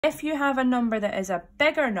If you have a number that is a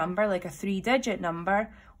bigger number, like a 3-digit number,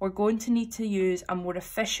 we're going to need to use a more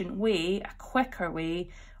efficient way, a quicker way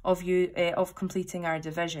of completing our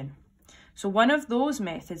division. So one of those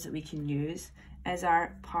methods that we can use is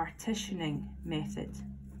our partitioning method.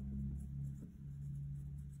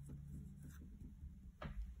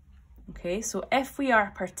 Okay, so if we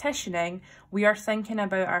are partitioning, we are thinking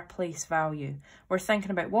about our place value. We're thinking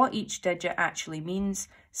about what each digit actually means,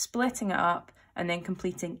 splitting it up, and then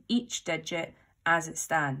completing each digit as it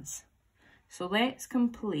stands. So let's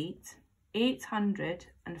complete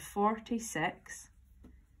 846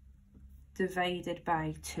 divided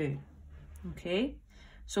by 2. Okay,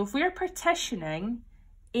 so if we're partitioning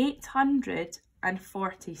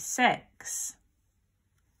 846,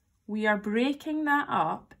 we are breaking that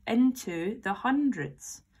up into the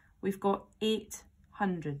hundreds. We've got 8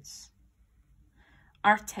 hundreds.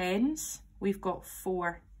 Our tens, we've got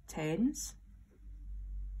 4 tens.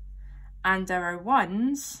 And our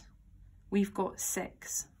ones, we've got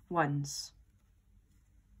 6 ones.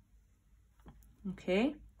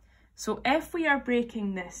 Okay, so if we are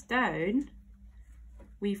breaking this down,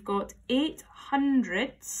 we've got 8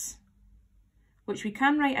 hundredths, which we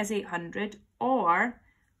can write as 800, or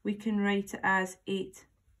we can write it as 8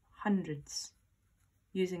 hundredths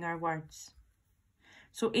using our words.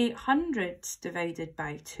 So 8 hundredths divided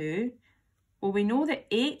by 2, well, we know that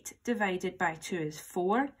 8 divided by 2 is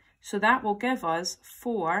 4, so that will give us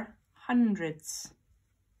 4 hundredths.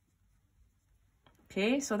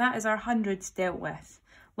 Okay, so that is our hundreds dealt with.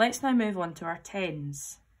 Let's now move on to our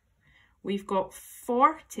tens. We've got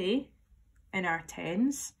 40 in our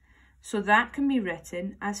tens, so that can be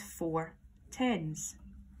written as 4 tens.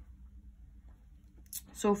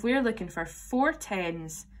 So if we're looking for 4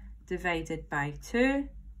 tens divided by 2,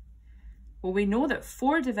 well, we know that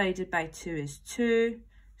 4 divided by 2 is 2,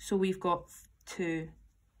 so we've got 2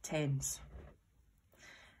 tens.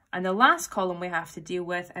 And the last column we have to deal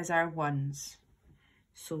with is our ones.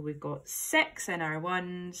 So we've got 6 in our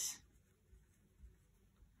ones.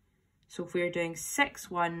 So if we're doing 6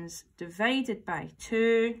 ones divided by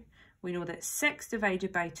 2, we know that 6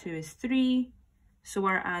 divided by 2 is 3, so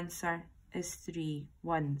our answer is 3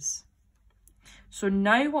 ones. So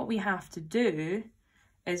now what we have to do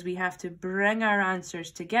is we have to bring our answers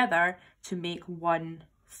together to make one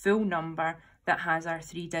full number that has our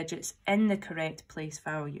 3 digits in the correct place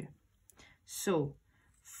value. So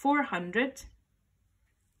 400,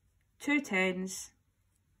 2 tens,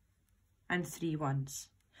 and 3 ones.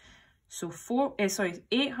 So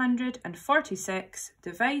 846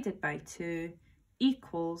 divided by 2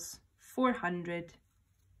 equals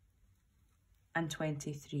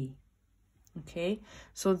 423. Okay,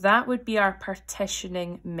 so that would be our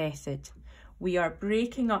partitioning method. We are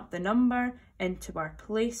breaking up the number into our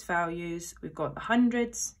place values. We've got the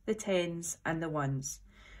hundreds, the tens, and the ones.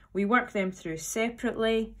 We work them through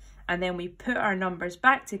separately, and then we put our numbers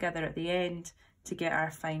back together at the end to get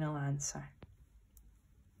our final answer.